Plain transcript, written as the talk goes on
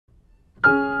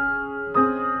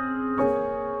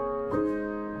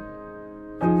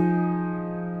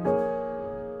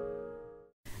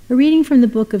A reading from the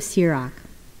book of Sirach.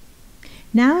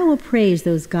 Now I will praise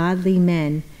those godly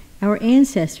men, our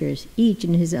ancestors, each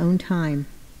in his own time.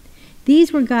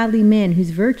 These were godly men whose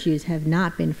virtues have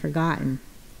not been forgotten.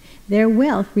 Their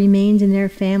wealth remains in their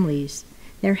families,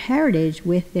 their heritage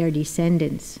with their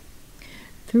descendants.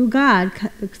 Through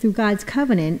God's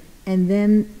covenant, and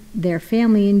then their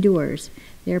family endures,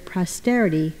 their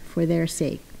posterity for their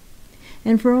sake.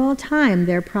 And for all time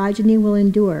their progeny will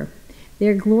endure.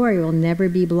 Their glory will never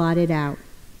be blotted out.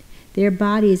 Their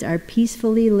bodies are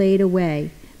peacefully laid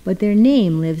away, but their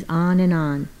name lives on and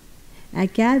on.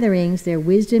 At gatherings their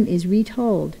wisdom is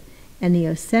retold, and the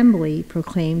assembly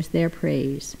proclaims their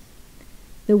praise.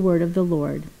 The word of the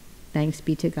Lord. Thanks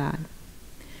be to God.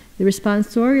 The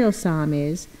responsorial psalm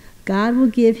is, God will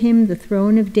give him the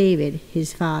throne of David,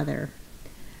 his father.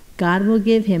 God will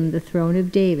give him the throne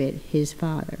of David, his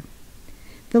father.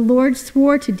 The Lord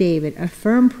swore to David a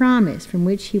firm promise from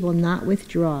which he will not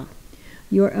withdraw.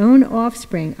 Your own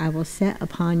offspring I will set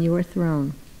upon your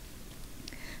throne.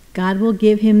 God will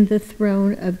give him the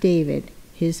throne of David,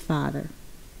 his father.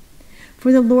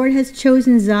 For the Lord has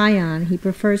chosen Zion, he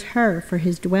prefers her for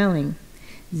his dwelling.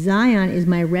 Zion is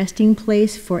my resting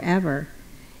place forever.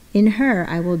 In her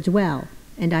I will dwell,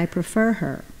 and I prefer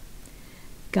her.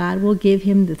 God will give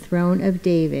him the throne of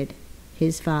David,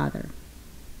 his father.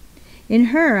 In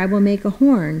her I will make a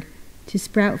horn to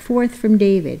sprout forth from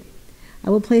David. I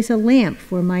will place a lamp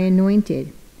for my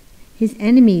anointed. His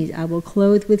enemies I will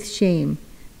clothe with shame,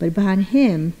 but upon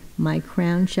him my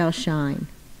crown shall shine.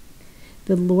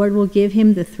 The Lord will give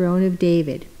him the throne of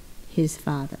David, his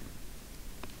father.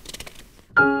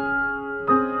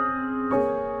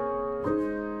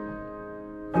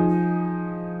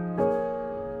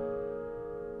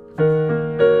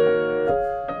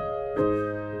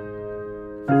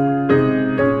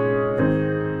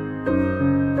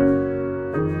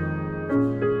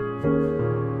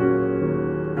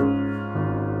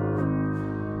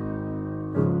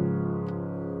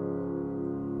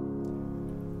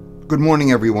 Good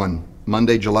morning, everyone.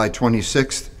 Monday, July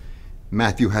 26th,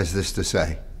 Matthew has this to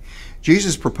say.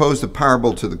 Jesus proposed a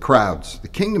parable to the crowds. The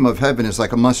kingdom of heaven is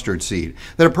like a mustard seed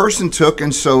that a person took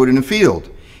and sowed in a field.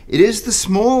 It is the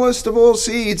smallest of all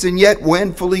seeds, and yet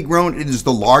when fully grown, it is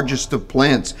the largest of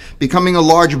plants, becoming a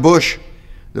large bush.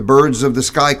 The birds of the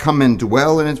sky come and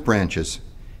dwell in its branches.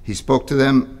 He spoke to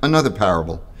them another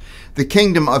parable. The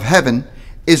kingdom of heaven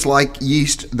is like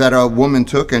yeast that a woman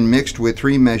took and mixed with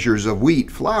 3 measures of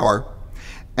wheat flour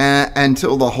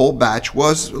until the whole batch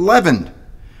was leavened.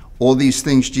 All these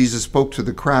things Jesus spoke to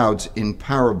the crowds in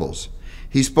parables.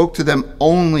 He spoke to them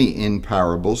only in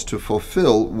parables to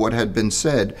fulfill what had been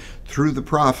said through the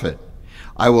prophet.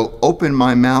 I will open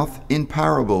my mouth in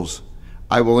parables.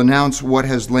 I will announce what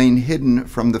has lain hidden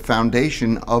from the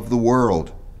foundation of the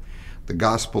world. The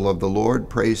gospel of the Lord.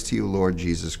 Praise to you, Lord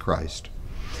Jesus Christ.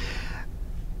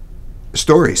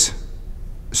 Stories.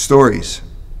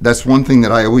 That's one thing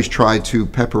that I always try to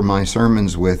pepper my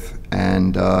sermons with,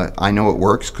 and I know it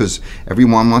works because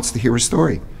everyone wants to hear a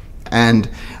story. And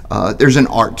there's an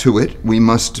art to it. We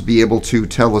must be able to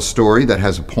tell a story that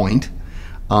has a point,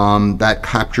 that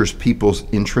captures people's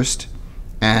interest,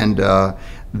 and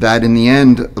that in the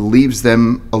end leaves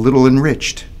them a little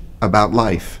enriched about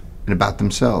life and about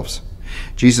themselves.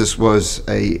 Jesus was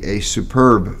a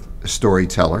superb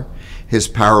storyteller. His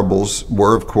parables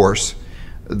were, of course,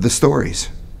 the stories.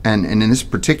 And in this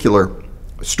particular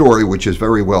story, which is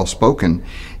very well spoken,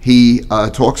 he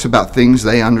talks about things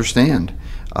they understand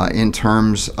in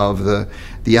terms of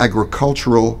the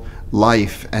agricultural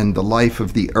life and the life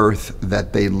of the earth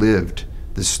that they lived.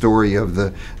 The story of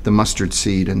the mustard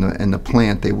seed and the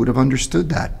plant, they would have understood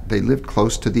that. They lived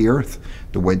close to the earth.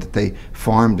 The way that they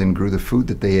farmed and grew the food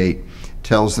that they ate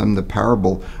tells them the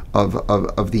parable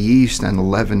of the yeast and the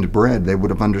leavened bread. They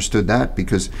would have understood that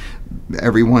because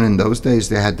everyone in those days,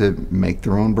 they had to make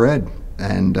their own bread.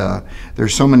 And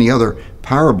there's so many other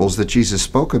parables that Jesus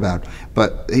spoke about.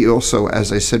 But he also,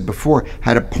 as I said before,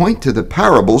 had a point to the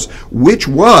parables, which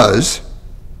was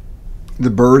the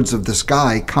birds of the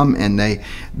sky come and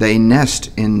they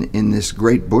nest in this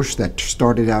great bush that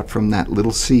started out from that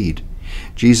little seed.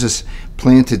 Jesus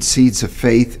planted seeds of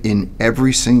faith in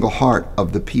every single heart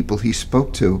of the people he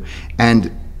spoke to,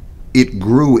 and it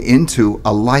grew into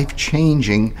a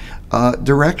life-changing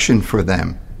direction for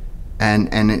them.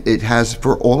 And it has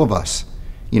for all of us.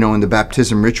 You know, in the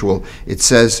baptism ritual, it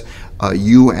says,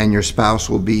 you and your spouse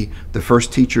will be the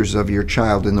first teachers of your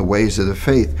child in the ways of the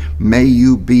faith. May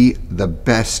you be the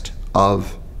best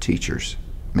of teachers.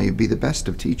 May you be the best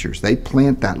of teachers. They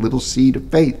plant that little seed of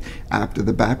faith after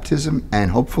the baptism,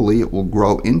 and hopefully it will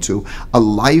grow into a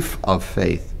life of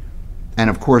faith. And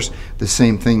of course, the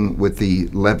same thing with the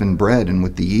leavened bread and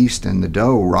with the yeast and the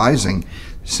dough rising.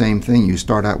 Same thing. You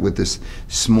start out with this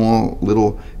small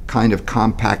little kind of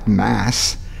compact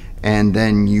mass, and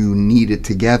then you knead it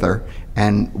together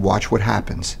and watch what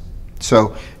happens.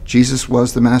 So Jesus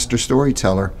was the master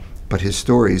storyteller, but his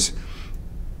stories,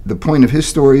 the point of his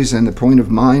stories and the point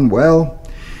of mine, well,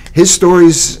 his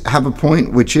stories have a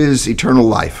point which is eternal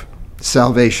life,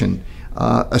 salvation.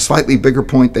 A slightly bigger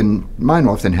point than mine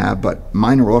often have, but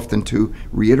mine are often to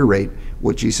reiterate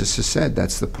what Jesus has said.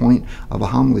 That's the point of a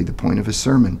homily, the point of a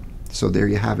sermon. So there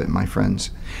you have it, my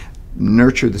friends.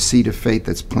 Nurture the seed of faith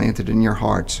that's planted in your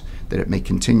hearts, that it may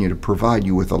continue to provide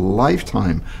you with a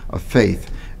lifetime of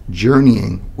faith,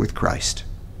 journeying with Christ.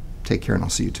 Take care, and I'll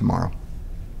see you tomorrow.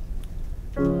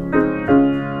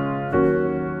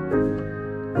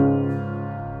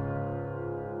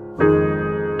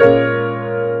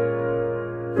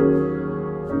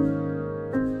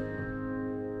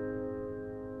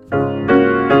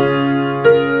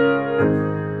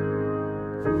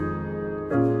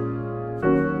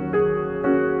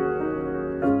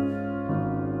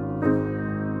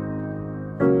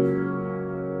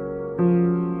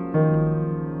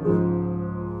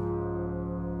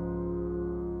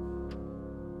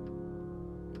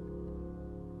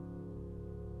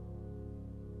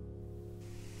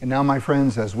 And now, my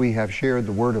friends, as we have shared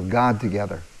the Word of God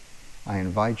together, I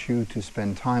invite you to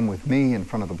spend time with me in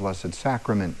front of the Blessed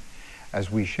Sacrament as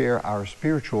we share our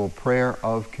spiritual prayer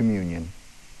of communion.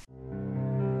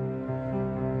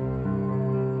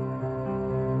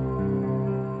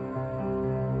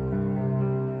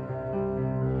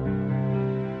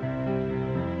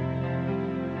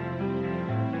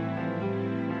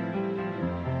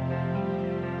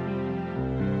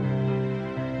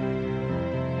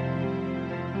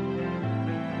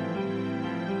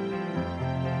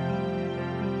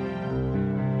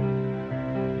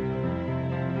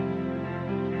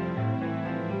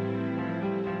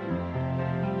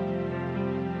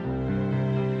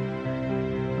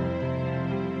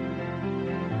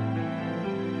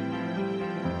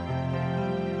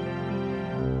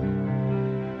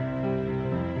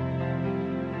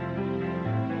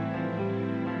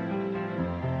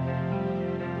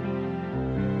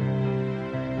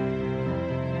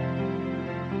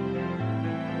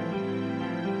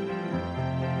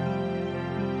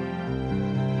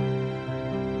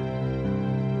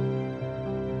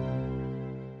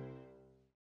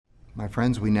 My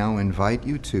friends, we now invite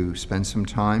you to spend some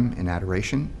time in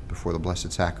adoration before the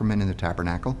Blessed Sacrament in the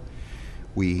tabernacle.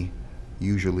 We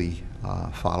usually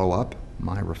follow up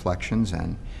my reflections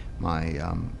and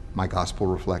my gospel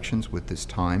reflections with this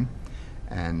time.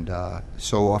 And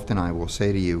so often I will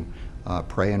say to you,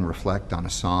 pray and reflect on a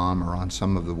psalm or on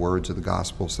some of the words of the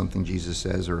gospel, something Jesus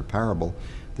says, or a parable.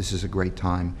 This is a great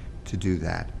time to do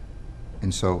that.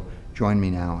 And so join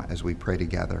me now as we pray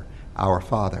together. Our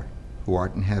Father, who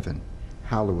art in heaven,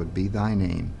 hallowed be thy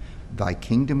name. Thy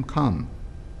kingdom come,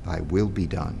 thy will be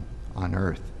done, on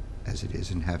earth as it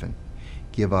is in heaven.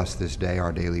 Give us this day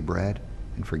our daily bread,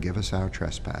 and forgive us our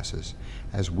trespasses,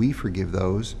 as we forgive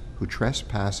those who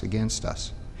trespass against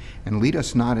us. And lead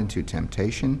us not into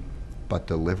temptation, but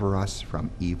deliver us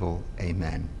from evil.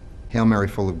 Amen. Hail Mary,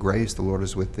 full of grace, the Lord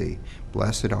is with thee.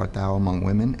 Blessed art thou among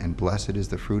women, and blessed is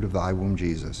the fruit of thy womb,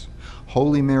 Jesus.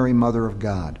 Holy Mary, Mother of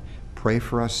God, pray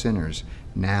for us sinners,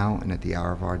 now and at the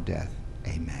hour of our death.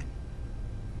 Amen.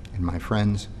 And my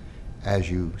friends, as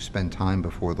you spend time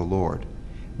before the Lord,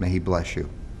 may he bless you,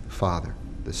 the Father,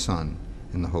 the Son,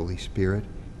 and the Holy Spirit.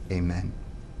 Amen.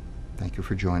 Thank you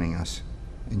for joining us.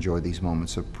 Enjoy these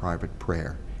moments of private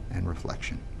prayer and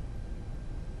reflection.